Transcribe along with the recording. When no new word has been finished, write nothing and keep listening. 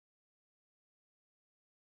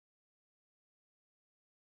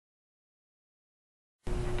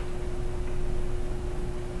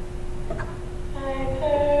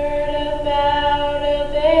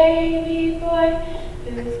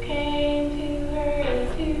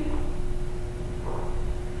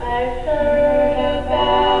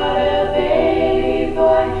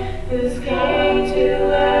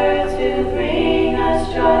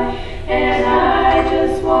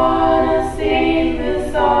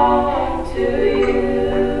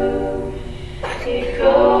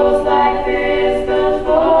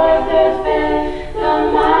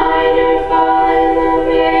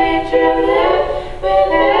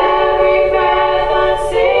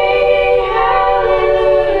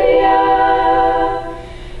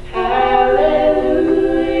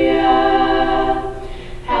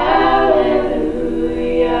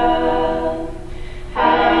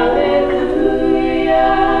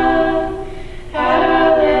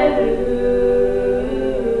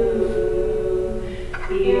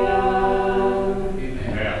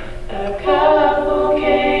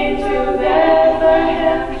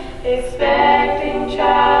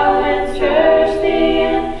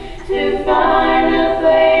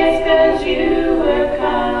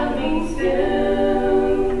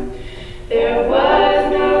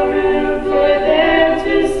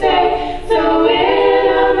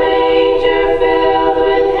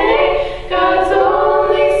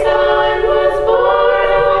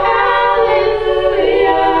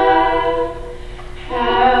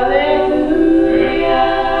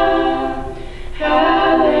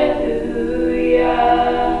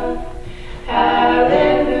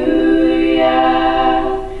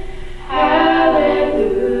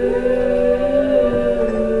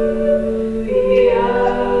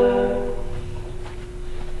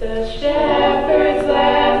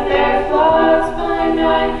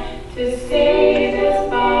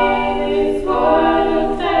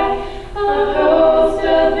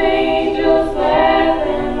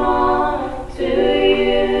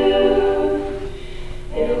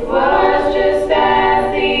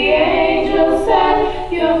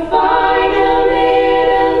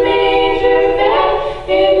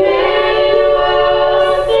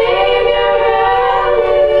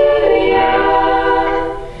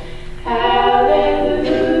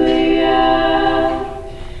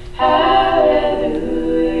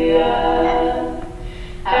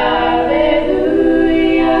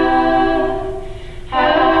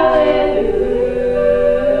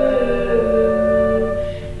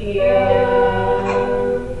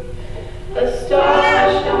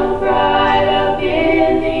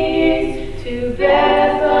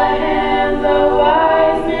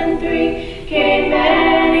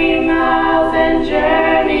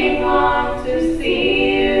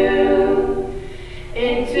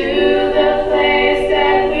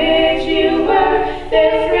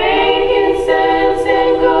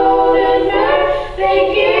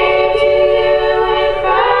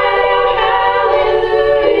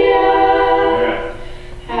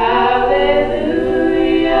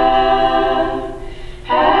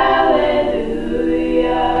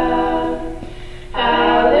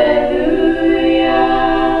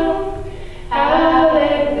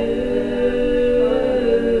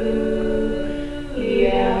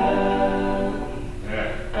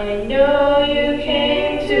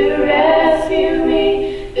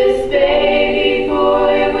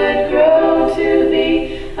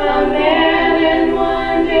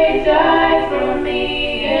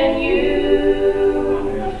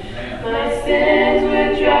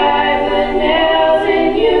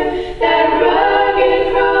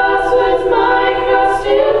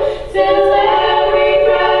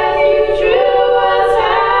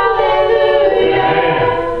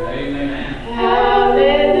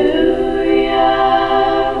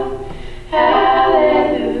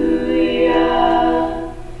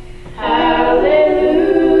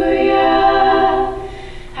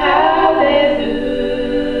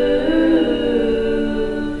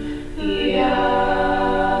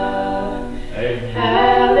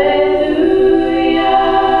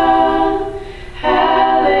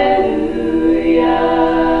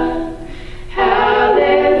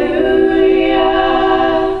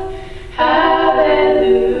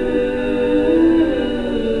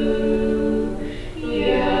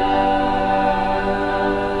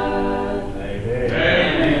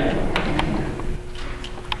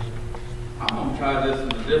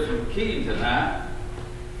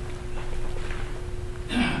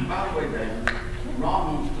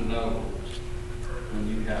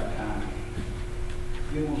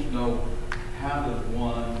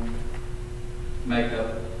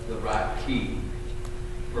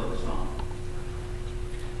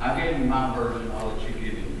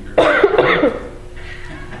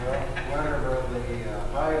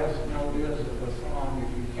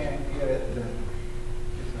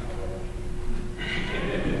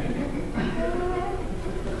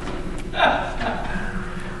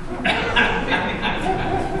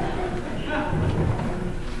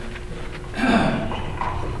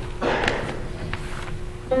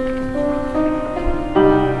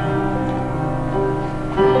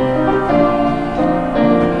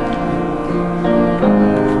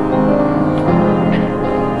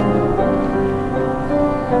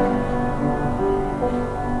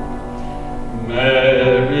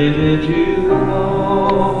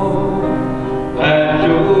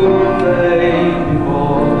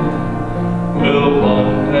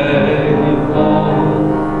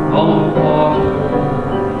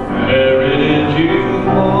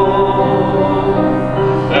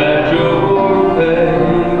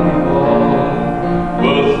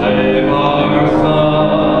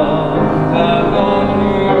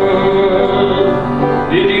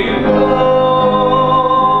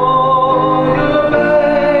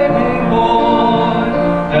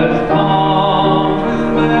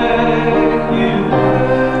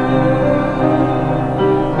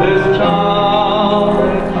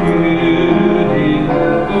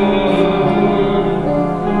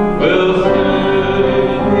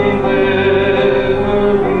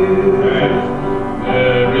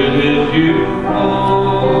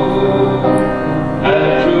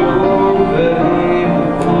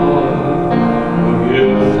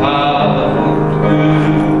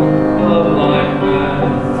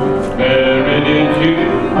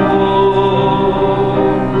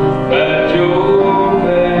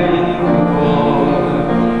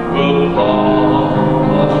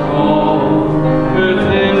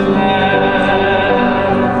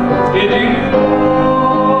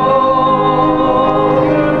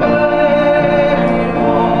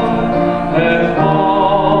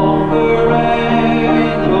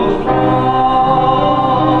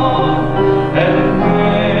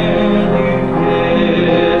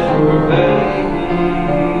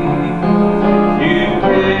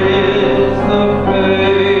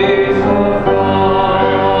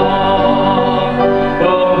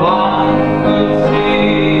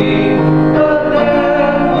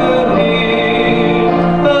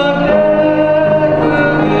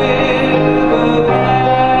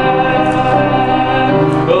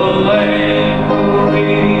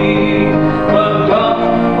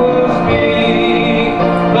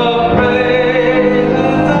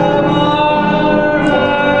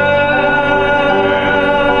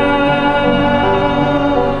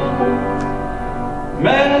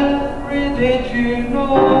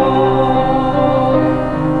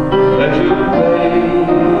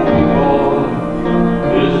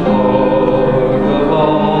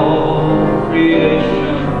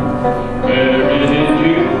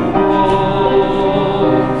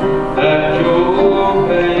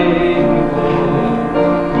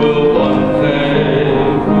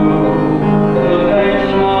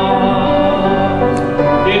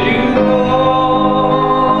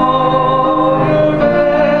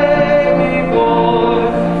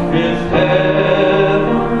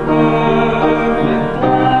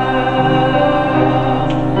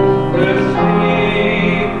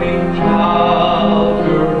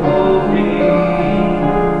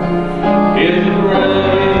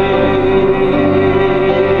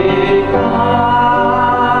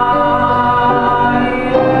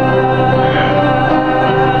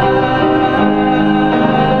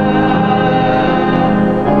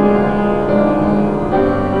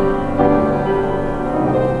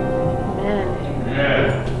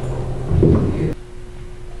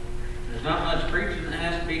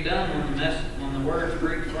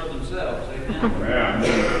for themselves. Amen.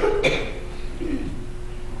 Yeah.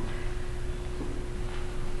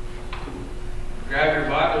 Grab your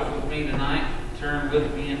Bibles with me tonight. Turn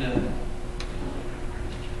with me into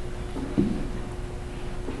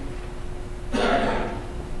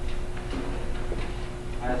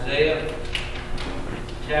Isaiah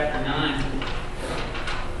chapter 9.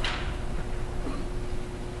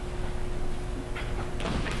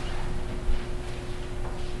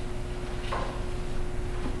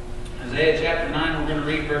 Isaiah chapter 9, we're going to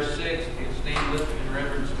read verse 6. If you'll stand with me in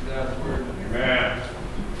reverence to God's Word. Amen.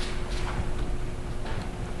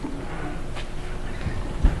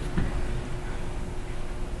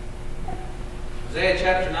 Isaiah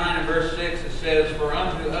chapter 9 and verse 6, it says, "For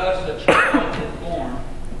unto us a child is born,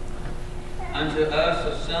 unto us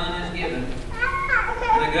a son is given.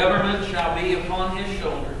 The government shall be upon his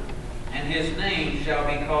shoulder, and his name shall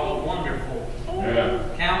be called Wonderful,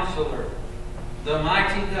 Counselor, the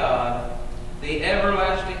Mighty God, the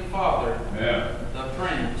Everlasting Father, the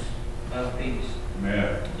Prince of Peace."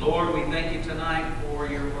 Amen. Lord, we thank you tonight for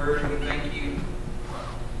your word. We thank you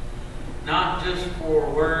not just for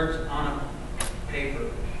words on a paper,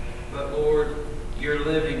 but Lord, your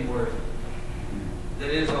living word that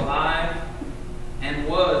is alive and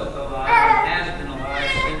was alive and has been alive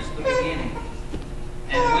since the beginning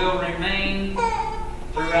and will remain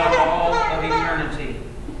throughout all of eternity.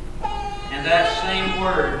 And that same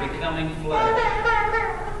word becoming flesh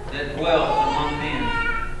that dwelt among men,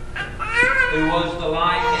 who was the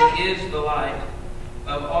light and is the light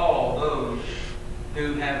of all those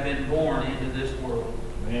who have been born into this world.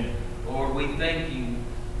 Amen. Lord, we thank you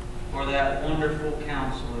for that wonderful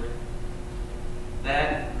counselor,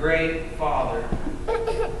 that great Father.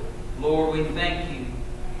 Lord, we thank you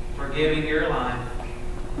for giving your life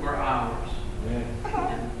for ours. Amen.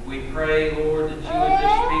 And we pray, Lord, that you would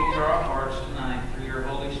just speak to our hearts tonight through your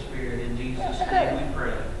Holy Spirit. In Jesus' name we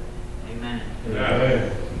pray. Amen.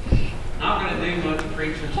 Amen. Not going to do much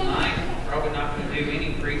preaching tonight. Probably not going to do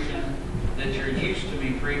any preaching that you're used to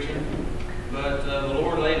me preaching. But the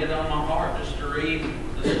Lord laid it on my heart just to read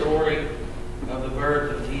the story of the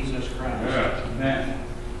birth of Jesus Christ. Amen.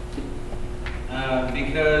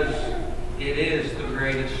 Because it is the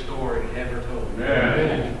greatest story ever told.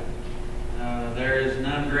 Amen. There is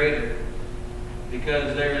none greater.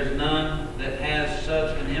 Because there is none that has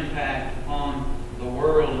such an impact upon the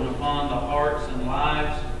world and upon the hearts and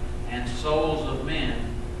lives and souls of men,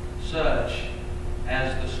 such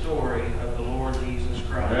as the story of the Lord Jesus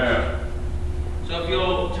Christ. Yeah. So if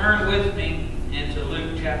you'll turn with me into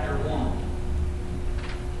Luke chapter 1.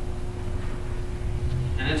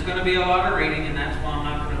 And it's going to be a lot of reading, and that's why I'm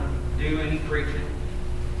not going to do any preaching.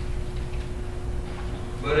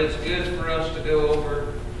 But it's good for us to go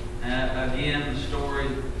over, again, the story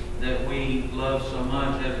that we love so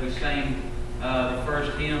much. As we sang the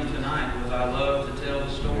first hymn tonight, was "I love to tell the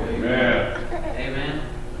story." Amen. Amen.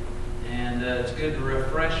 And it's good to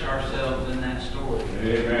refresh ourselves in that story.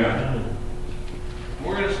 Amen.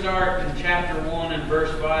 We're going to start in chapter 1 and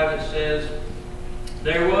verse 5. It says,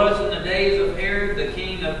 "There was in the days of Herod the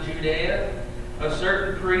king of Judea a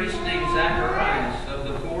certain priest named Zacharias of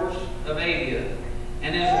the course of Abia,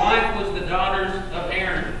 and his wife was the daughters of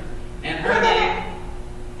Aaron, and her name,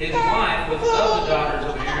 his wife was of the daughters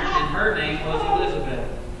of Aaron, and her name was Elizabeth.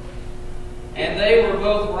 And they were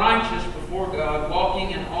both righteous before God, walking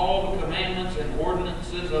in all the commandments and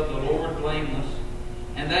ordinances of the Lord blameless.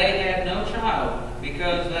 And they had no child,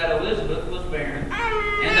 because that Elizabeth was barren,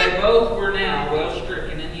 and they both were now well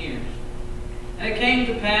stricken in years. And it came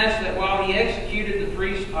to pass that while he executed the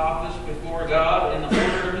priest's office before God in the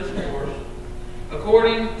order of his course,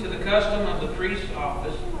 according to the custom of the priest's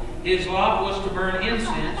office, his lot was to burn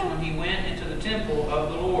incense when he went into the temple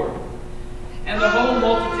of the Lord. And the whole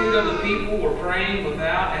multitude of the people were praying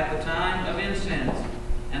without at the time of incense.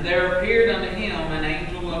 And there appeared unto him an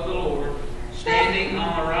angel of the Lord, standing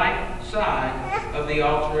on the right side of the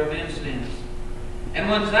altar of incense. And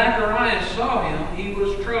when Zacharias saw him, he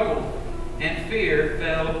was troubled, and fear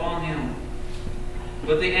fell upon him.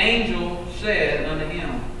 But the angel said unto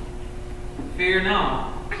him, Fear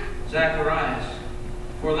not, Zacharias,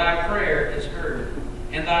 for thy prayer is heard,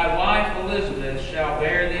 and thy wife Elizabeth shall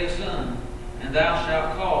bear thee a son, and thou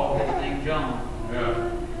shalt call his name John.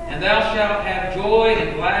 Yeah. And thou shalt have joy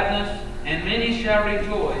and gladness, and many shall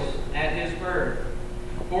rejoice at his birth.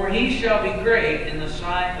 For he shall be great in the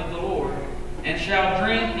sight of the Lord, and shall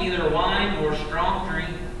drink neither wine nor strong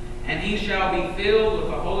drink, and he shall be filled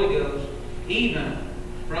with the Holy Ghost, even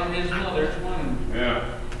from his mother's womb. Yeah.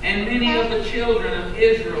 And many of the children of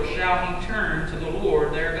Israel shall he turn to the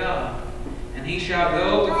Lord their God. And he shall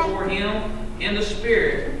go before him in the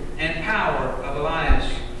spirit and power of Elias,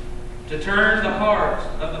 to turn the hearts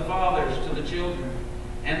of the fathers to the children,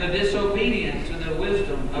 and the disobedient to the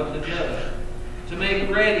wisdom of the judge, to make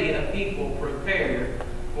ready a people prepared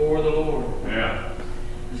for the Lord. Yeah.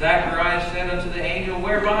 Zacharias said unto the angel,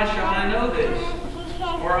 Whereby shall I know this?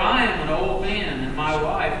 For I am an old man, and my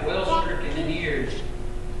wife well stricken in years.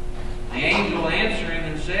 The angel answering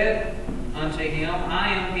and said unto him, I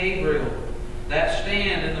am Gabriel, that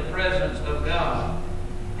stand in the presence of God,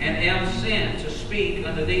 and am sent to speak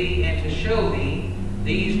unto thee, and to show thee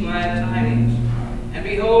these glad tidings. And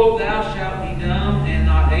behold, thou shalt be dumb, and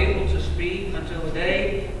not able to speak until the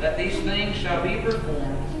day that these things shall be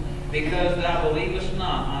performed, because thou believest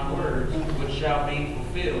not my words, which shall be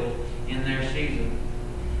fulfilled in their season.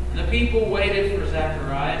 And the people waited for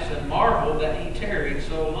Zacharias, and marveled that he tarried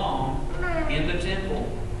so long in the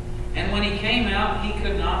temple. And when he came out, he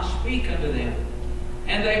could not speak unto them.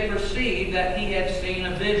 And they perceived that he had seen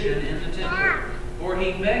a vision in the temple, for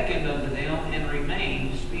he beckoned unto them, and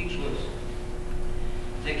remained speechless.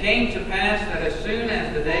 And it came to pass that as soon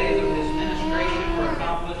as the days of his ministration were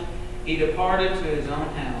accomplished, he departed to his own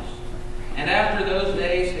house. And after those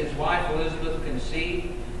days his wife Elizabeth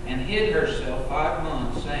conceived, and hid herself 5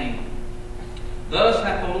 months, saying, Thus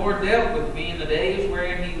hath the Lord dealt with me in the days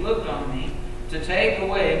wherein he looked on me, to take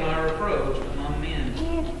away my reproach among men.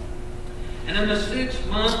 And in the 6th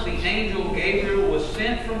month the angel Gabriel was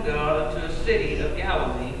sent from God unto a city of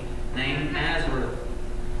Galilee, named Nazareth,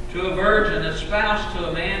 to a virgin espoused to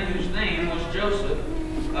a man whose name was Joseph,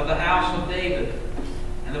 of the house of David.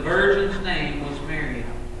 And the virgin's name was Mary.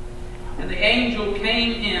 And the angel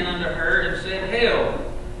came in unto her, and said,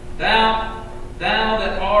 Hail, thou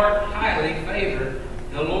that art highly favored,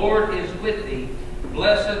 the Lord is with thee.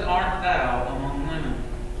 Blessed art thou among women.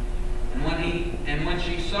 And when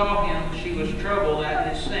she saw him, she was troubled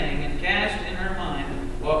at his saying, and cast in her mind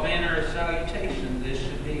what manner of salutation this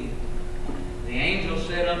should be. The angel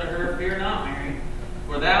said unto her, Fear not, Mary,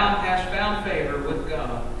 for thou hast found favor with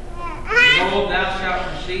God. Behold, thou shalt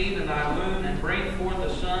conceive in thy womb, and bring forth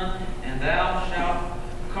a son, and thou shalt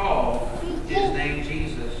call his name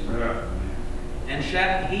Jesus. Yeah. And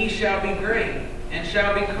he shall be great, and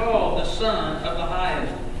shall be called the Son of the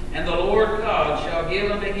Highest. And the Lord God shall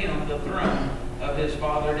give unto him the throne of his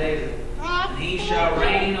father David. And he shall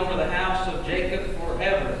reign over the house of Jacob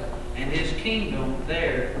forever, and his kingdom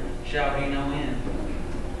there shall be no end.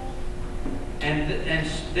 And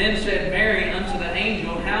then said Mary unto the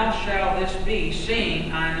angel, How shall this be,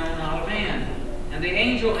 seeing I know not a man? And the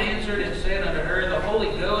angel answered and said unto her, The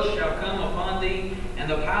Holy Ghost shall come upon thee, and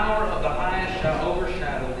the power of the Highest shall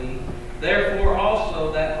overshadow thee. Therefore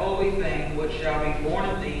also that holy thing which shall be born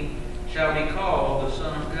of thee shall be called the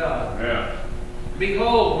Son of God. Yeah.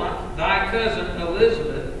 Behold, thy cousin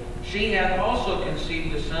Elizabeth, she hath also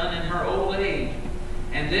conceived a son in her old age.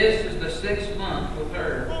 And this is the 6th month with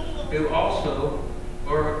her, who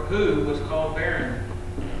was called barren.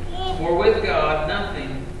 For with God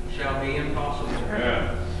nothing shall be impossible.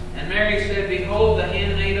 Yeah. And Mary said, Behold, the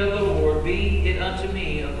handmaid of the Lord, be it unto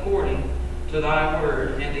me according to thy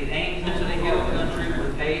word. And the angel to the hill country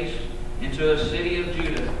with haste into a city of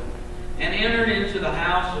Judah, and entered into the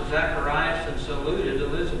house of Zacharias, and saluted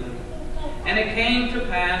Elizabeth. And it came to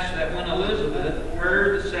pass that when Elizabeth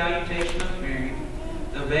heard the salutation of Mary,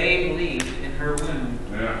 the babe leaped in her womb.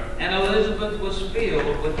 Yeah. And Elizabeth was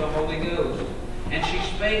filled with the Holy Ghost. And she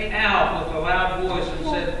spake out with a loud voice, and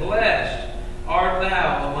said, Blessed art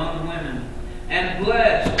thou among women, and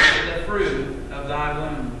blessed is the fruit of thy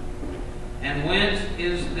womb. And whence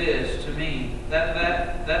is this to me,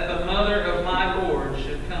 that the mother of my Lord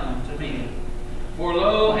should come to me? For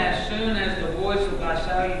lo, as soon as the voice of thy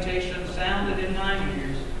salutation sounded in mine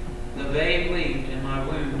ears, the babe leaped in my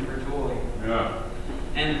womb for joy. Yeah.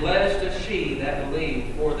 And blessed is she that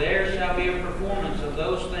believed, for there shall be a performance of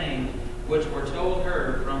those things which were told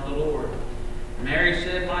her from the Lord. Mary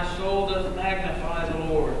said, My soul doth magnify the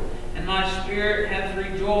Lord, and my spirit hath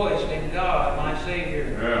rejoiced in God my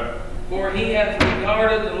Savior. Yeah. For he hath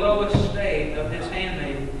regarded the lowest state of his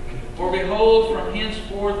handmaid. For behold, from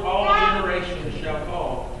henceforth all generations shall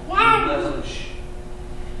call me blessed.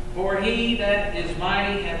 For he that is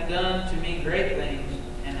mighty hath done to me great things,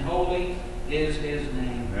 and holy is his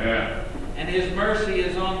name. Yeah. And his mercy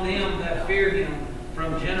is on them that fear him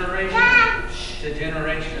from generation to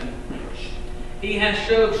generation. He hath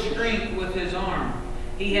showed strength with his arm.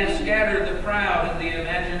 He hath scattered the proud in the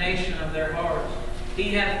imagination of their hearts.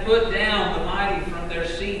 He hath put down the mighty from their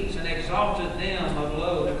seats, and exalted them of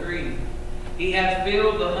low degree. He hath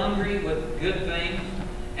filled the hungry with good things,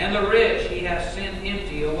 and the rich he hath sent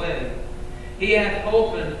empty away. He hath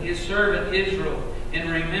opened his servant Israel in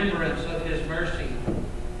remembrance of his mercy,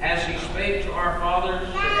 as he spake to our fathers,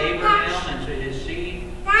 to Abraham, and to his seed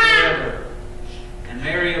forever. And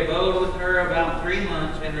Mary abode with her about 3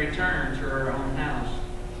 months, and returned to her own house.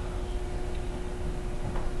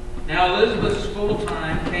 Now Elizabeth's full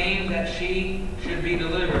time came that she should be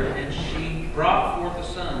delivered, and she brought forth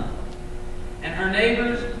a son. And her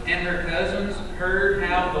neighbors and her cousins heard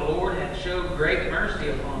how the Lord had showed great mercy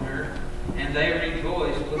upon her, and they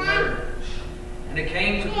rejoiced with her. And it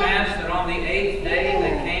came to pass that on the 8th day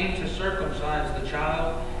they came to circumcise the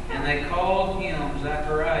child, and they called him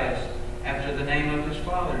Zacharias, after the name of his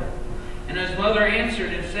father. And his mother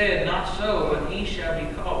answered and said, Not so, but he shall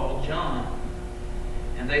be called John.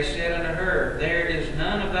 And they said unto her, There is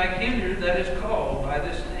none of thy kindred that is called by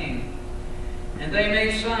this name. And they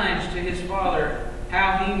made signs to his father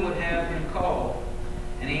how he would have him called.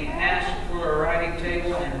 And he asked for a writing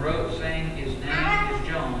table, and wrote, saying, His name is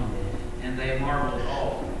John. And they marveled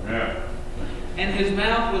all. Yeah. And his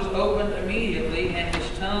mouth was opened immediately, and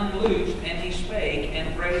his tongue loosed, and he spake,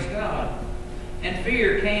 and praised God. And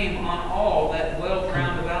fear came on all that dwelt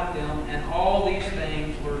round about them, and all these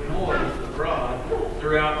things were noised abroad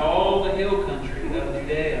throughout all the hill country of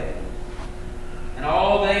Judea. And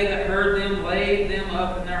all they that heard them laid them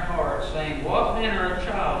up in their hearts, saying, What manner of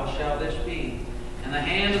child shall this be? And the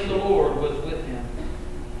hand of the Lord was with him.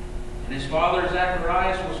 And his father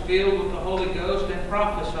Zacharias was filled with the Holy Ghost, and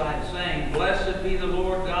prophesied, saying, Blessed be the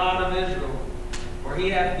Lord God of Israel, for he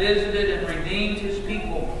hath visited and redeemed his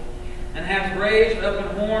people, and hath raised up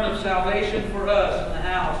an horn of salvation for us in the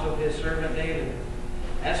house of his servant David,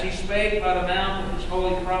 as he spake by the mouth of his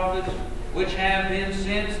holy prophets, which have been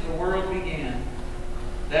since the world began,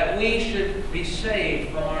 that we should be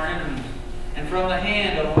saved from our enemies, and from the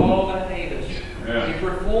hand of all that hate us. Yeah. He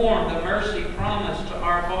performed the mercy promised to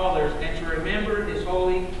our fathers, and to remember his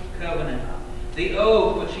holy covenant, the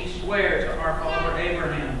oath which he sware to our father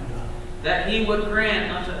Abraham, that he would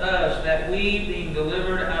grant unto us that we, being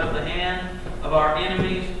delivered out of the hand of our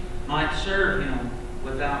enemies, might serve him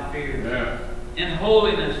without fear, Yeah. in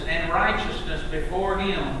holiness and righteousness before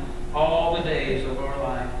him all the days of our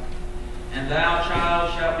life. And thou,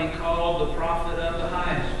 child, shalt be called the prophet of the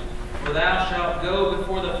highest, for thou shalt go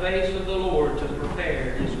before the face of the Lord to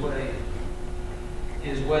prepare his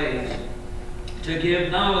ways, to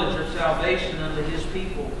give knowledge of salvation unto his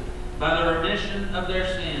people, by the remission of their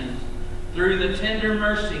sins, through the tender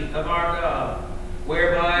mercy of our God,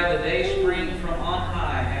 whereby the day spring from on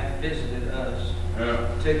high hath visited us, Yeah.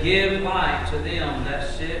 to give light to them that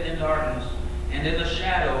sit in darkness and in the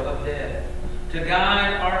shadow of death, to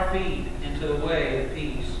guide our feet into the way of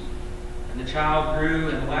peace. And the child grew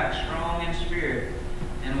and waxed strong in spirit,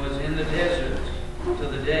 and was in the desert till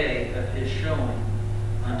the day of his showing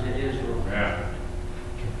unto Israel. Yeah.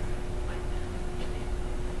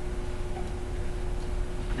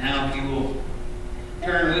 Now, if you will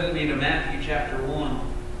turn with me to Matthew chapter 1.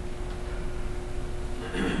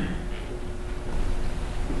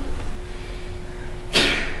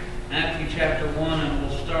 Matthew chapter 1, and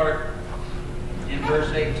we'll start in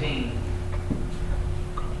verse 18.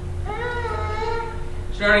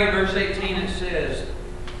 Starting in verse 18, it says,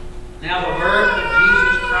 Now the birth of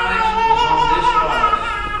Jesus Christ was on this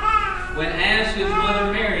wise. When as his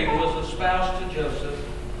mother Mary was espoused to Joseph,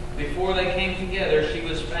 before they came together, she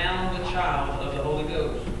was found the child of the Holy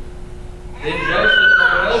Ghost. Then Joseph,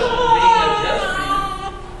 her husband, being a just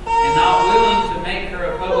man, and not willing to make her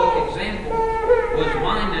a public example, was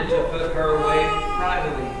minded to put her away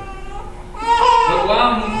privately. But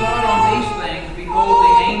while he thought on these things, behold,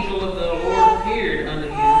 the angel of the Lord appeared unto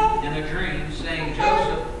him in a dream, saying,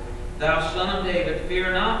 Joseph, thou son of David,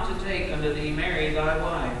 fear not to take unto thee Mary thy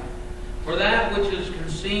wife, for that which is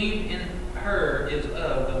conceived in her is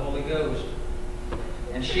of the Holy Ghost.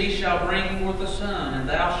 And she shall bring forth a son, and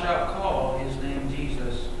thou shalt call his name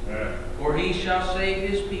Jesus. Yeah. For he shall save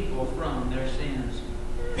his people from their sins.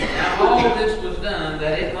 Now all this was done,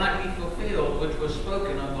 that it might be fulfilled, which was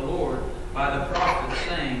spoken of the Lord by the prophet,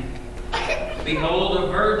 saying, Behold, a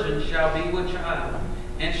virgin shall be with child,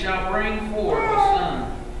 and shall bring forth a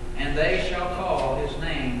son, and they shall call his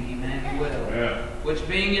name Emmanuel, Yeah. which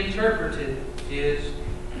being interpreted is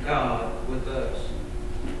God with us.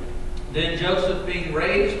 Then Joseph, being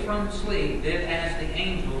raised from sleep, did as the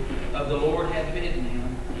angel of the Lord had bidden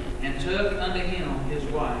him, and took unto him his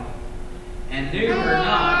wife, and knew her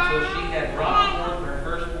not till she had brought forth her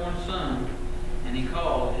firstborn son, and he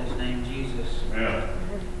called his name Jesus. Yeah.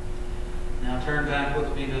 Now turn back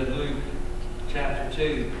with me to Luke chapter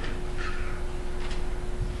 2.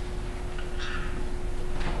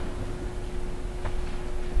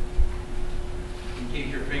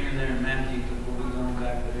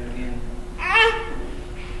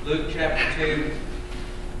 Luke chapter 2,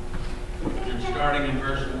 and starting in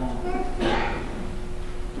verse 1.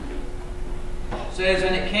 It says,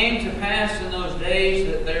 "And it came to pass in those days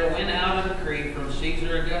that there went out a decree from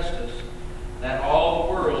Caesar Augustus, that all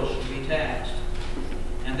the world should be taxed.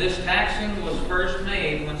 And this taxing was first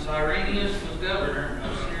made when Cyrenius was governor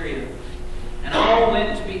of Syria. And all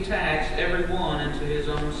went to be taxed, every one into his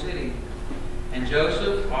own city. And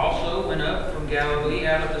Joseph also went up from Galilee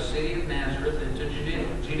out of the city of Nazareth into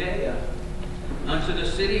Judea, unto the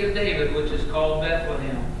city of David, which is called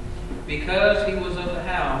Bethlehem, because he was of the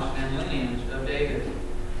house and lineage of David,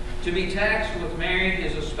 to be taxed with Mary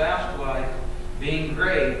his espoused wife, being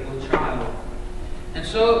great with child. And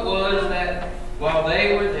so it was that while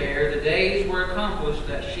they were there, the days were accomplished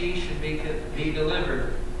that she should be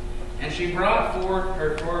delivered. And she brought forth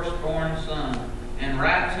her firstborn son, and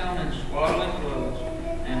wrapped him in swaddling clothes,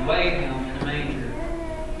 and laid him in a manger,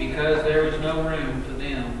 because there was no room for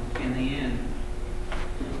them in the inn.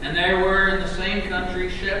 And there were in the same country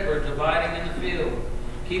shepherds abiding in the field,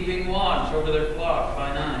 keeping watch over their flock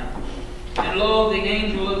by night. And lo, the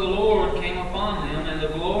angel of the Lord came upon them, and the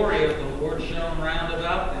glory of the Lord shone round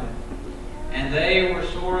about them. And they were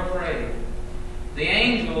sore afraid. The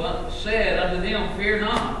angel said unto them, Fear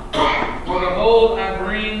not, for behold, I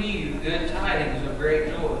bring you good tidings of great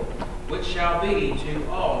joy, which shall be to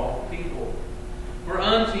all people. For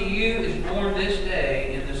unto you is born this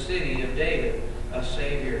day in the city of David a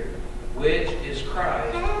Savior, which is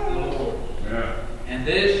Christ the Lord. Yeah. And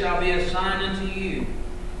this shall be a sign unto you.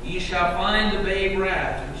 Ye shall find the babe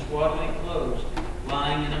wrapped in swaddling clothes,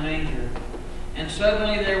 lying in a manger. And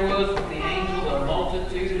suddenly there was with the angel a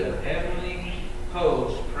multitude of heavenly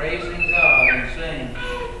hosts, praising God and saying,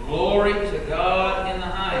 Glory to God in the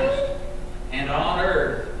highest, and on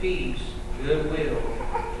earth peace, goodwill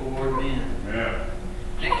toward men. Yeah.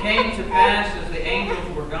 And it came to pass, as the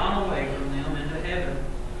angels were gone away from them into heaven,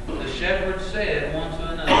 the shepherds said one to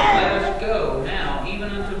another, Let us go now even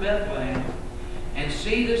unto Bethlehem, and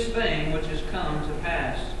see this thing which is come to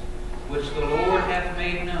pass, which the Lord hath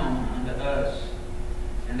made known unto us.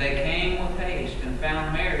 And they came with haste, and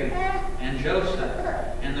found Mary, and Joseph,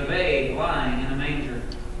 and the babe lying in a manger.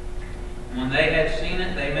 And when they had seen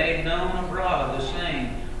it, they made known abroad the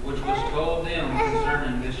saying which was told them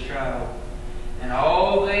concerning this child. And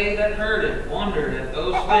all they that heard it wondered at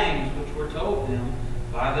those things which were told them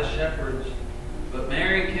by the shepherds. But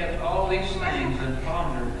Mary kept all these things and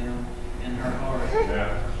pondered them in her heart.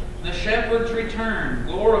 Yeah. The shepherds returned,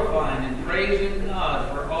 glorifying and praising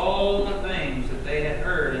God for all the things that they had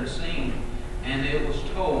heard and seen, and it was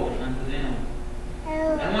told unto them.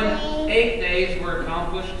 And when 8 days were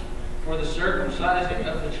accomplished for the circumcising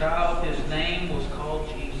of the child, his name was called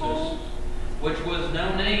Jesus, which was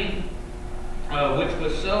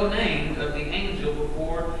so named of the angel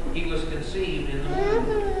before he was conceived in the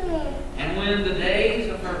womb. And when the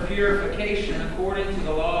days of her purification according to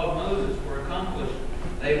the law of Moses were accomplished,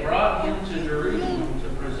 they brought him to Jerusalem to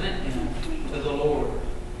present him to the Lord.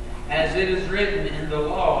 As it is written in the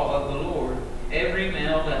law of the Lord, every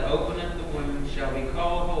male that openeth the womb shall be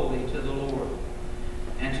called holy to the Lord.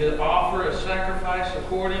 And to offer a sacrifice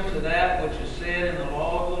according to that which is said in the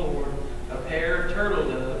law of the Lord, a pair of turtle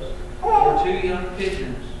doves, or 2 young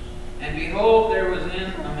pigeons. And behold, there was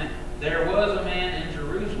a man in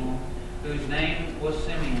Jerusalem whose name was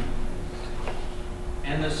Simeon.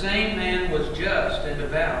 And the same man was just and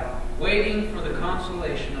devout, waiting for the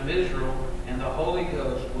consolation of Israel, and the Holy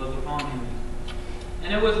Ghost was upon him.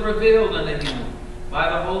 And it was revealed unto him by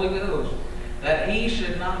the Holy Ghost that he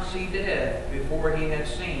should not see death before he had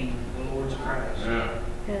seen the Lord's Christ. Yeah.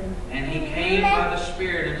 And he came by the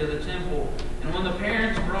Spirit into the temple. And when the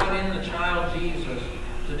parents brought in the child Jesus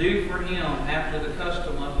to do for him after the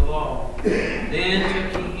custom of the law,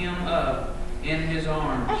 then took he him up in his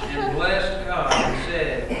arms, and blessed God, and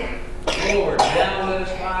said, Lord, now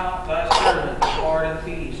lettest thy servant depart in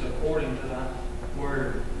peace according to thy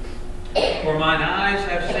word. For mine eyes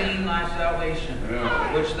have seen thy salvation,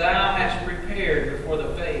 which thou hast prepared before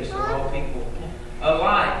the face of all people, a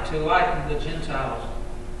light to lighten the Gentiles,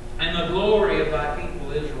 and the glory of thy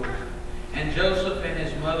people Israel. And Joseph and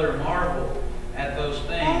his mother marveled at those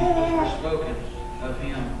things which were spoken of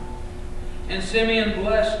him. And Simeon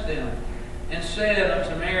blessed them, and said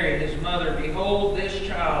unto Mary his mother, Behold, this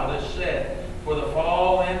child is set for the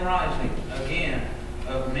fall and rising again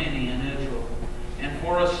of many in Israel, and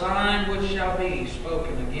for a sign which shall be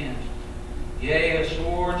spoken against. Yea, a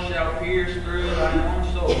sword shall pierce through thy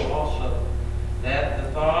own soul also, that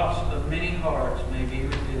the thoughts of many hearts may be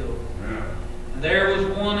revealed. Yeah. And there was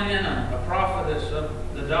one Anna, a prophetess of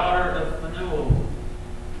the daughter of Phanuel,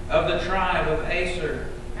 of the tribe of Aser,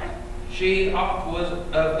 She was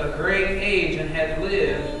of a great age and had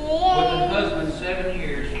lived with an husband 7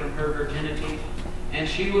 years from her virginity. And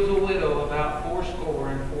she was a widow about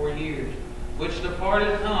 84 years, which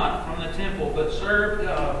departed not from the temple, but served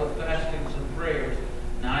God with fastings and prayers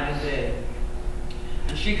night and day.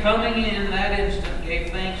 And she coming in that instant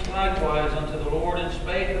gave thanks likewise unto the Lord, and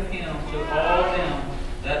spake of him to all them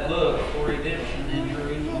that looked for redemption in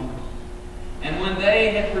Jerusalem. And when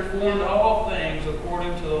they had performed all things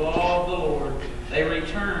according to the law of the Lord, they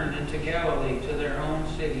returned into Galilee to their own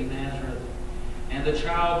city Nazareth. And the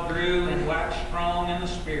child grew and waxed strong in the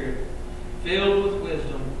Spirit, filled with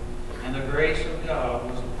wisdom, and the grace of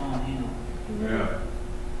God was upon him. Yeah.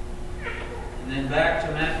 And then back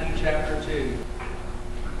to Matthew chapter 2.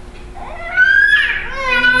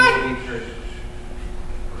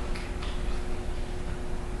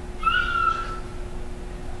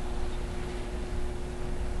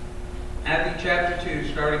 Matthew chapter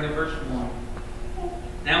 2, starting at verse 1.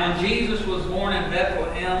 Now when Jesus was born in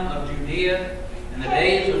Bethlehem of Judea, in the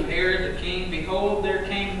days of Herod the king, behold, there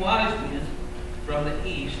came wise men from the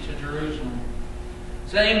east to Jerusalem,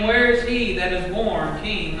 saying, Where is he that is born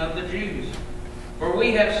King of the Jews? For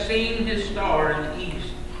we have seen his star in the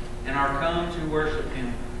east, and are come to worship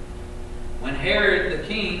him. When Herod the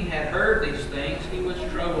king had heard these things, he was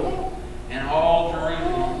troubled, and all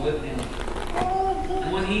Jerusalem with him.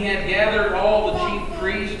 And when he had gathered all the chief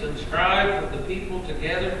priests and scribes of the people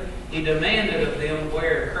together, he demanded of them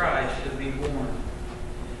where Christ should be born.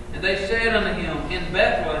 And they said unto him, In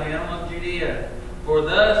Bethlehem of Judea, for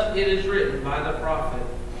thus it is written by the prophet,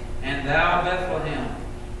 And thou, Bethlehem,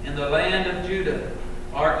 in the land of Judah,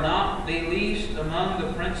 art not the least among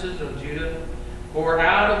the princes of Judah, for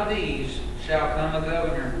out of these shall come a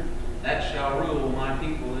governor that shall rule my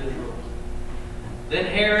people Israel. Then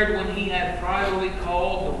Herod, when he had privately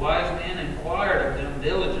called the wise men, inquired of them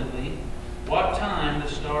diligently what time the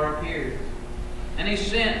star appeared. And he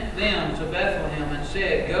sent them to Bethlehem and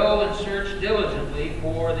said, Go and search diligently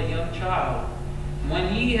for the young child. And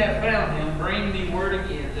when ye have found him, bring me word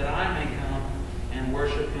again, that I may come and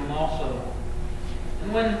worship him also.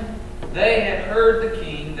 And when they had heard the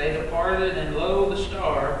king, they departed, and lo, the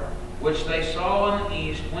star, which they saw in the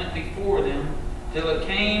east, went before them, till it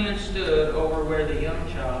came and stood over where the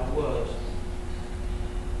young child was.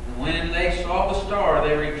 And when they saw the star,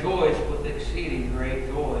 they rejoiced with exceeding great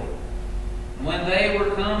joy. And when they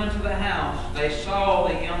were come into the house, they saw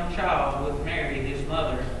the young child with Mary his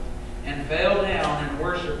mother, and fell down and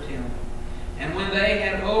worshipped him. And when they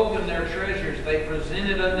had opened their treasures, they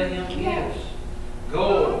presented unto him gifts,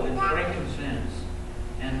 gold and frankincense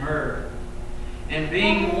and myrrh. And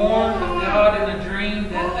being warned of God in a dream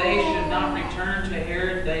that they should not return to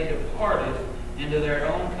Herod, they departed into their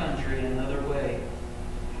own country another way.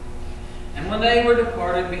 And when they were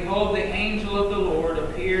departed, behold, the angel of the Lord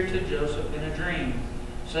appeared to Joseph in a dream,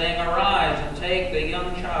 saying, Arise and take the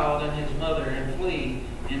young child and his mother, and flee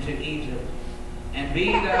into Egypt. And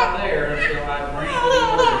be thou there until I bring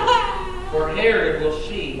thee word. For Herod will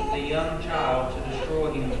seek the young child to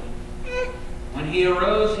destroy him. When he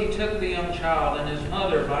arose, he took the young child and his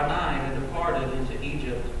mother by night, and departed into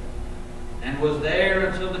Egypt, and was there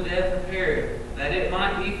until the death of Herod, that it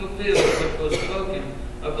might be fulfilled which was spoken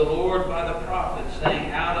of the Lord by the prophet,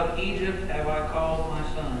 saying, Out of Egypt have I called my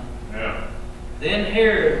son. Yeah. Then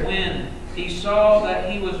Herod, when he saw that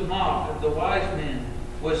he was mocked of the wise men,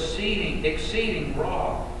 was exceeding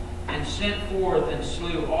wroth, and sent forth and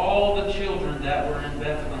slew all the children that were in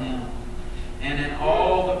Bethlehem, and in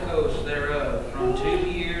all the coasts thereof, from 2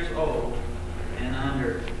 years old and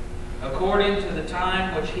under, according to the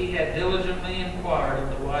time which he had diligently inquired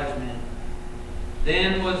of the wise men.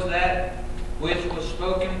 Then was fulfilled which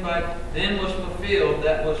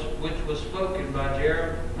was spoken by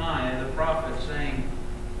Jeremiah the prophet, saying,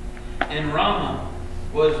 In Ramah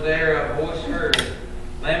was there a voice heard,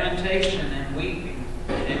 lamentation and weeping,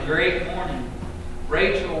 and great mourning,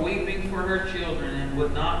 Rachel weeping for her children, and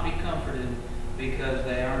would not be comforted, because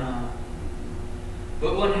they are not.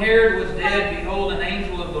 But when Herod was dead, behold, an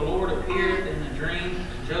angel of the Lord appeared in a dream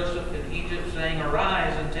to Joseph in Egypt, saying,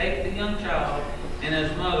 Arise and take the young child and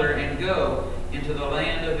his mother, and go into the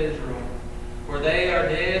land of Israel, for they are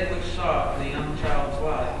dead which sought the young child's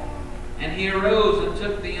life. And he arose and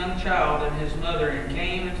took the young child and his mother, and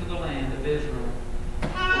came into the land of Israel. But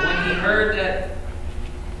when he heard that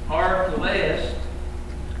Archelaus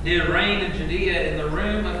did reign in Judea in the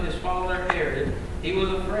room of his father Herod, he was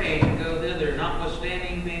afraid to go thither,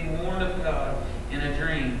 notwithstanding being warned of God in a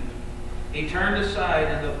dream. He turned aside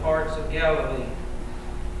in the parts of Galilee.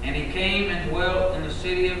 And he came and dwelt in the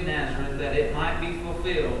city of Nazareth, that it might be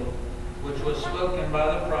fulfilled, which was spoken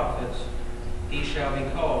by the prophets, he shall be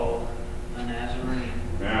called a Nazarene.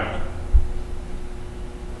 Amen.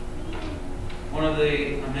 One of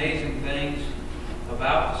the amazing things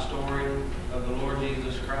about the story of the Lord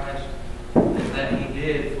Jesus Christ is that he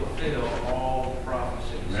did fulfill all the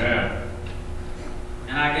prophecies. Amen.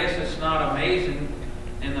 And I guess it's not amazing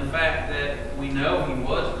in the fact that we know he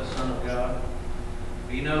was the Son of God.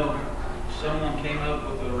 You know, someone came up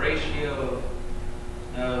with a ratio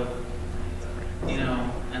of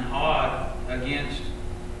an odd against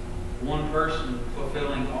one person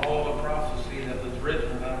fulfilling all the prophecy that was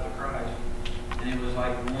written about the Christ. And it was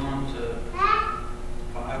like 1 to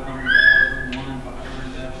 500,000, 1 in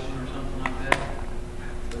 500,000 or something like that.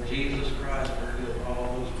 But Jesus Christ fulfilled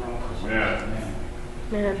all those prophecies. Amen.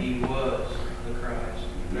 Amen. He was the Christ.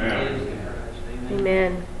 He Amen. is the Christ. Amen.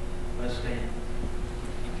 Amen.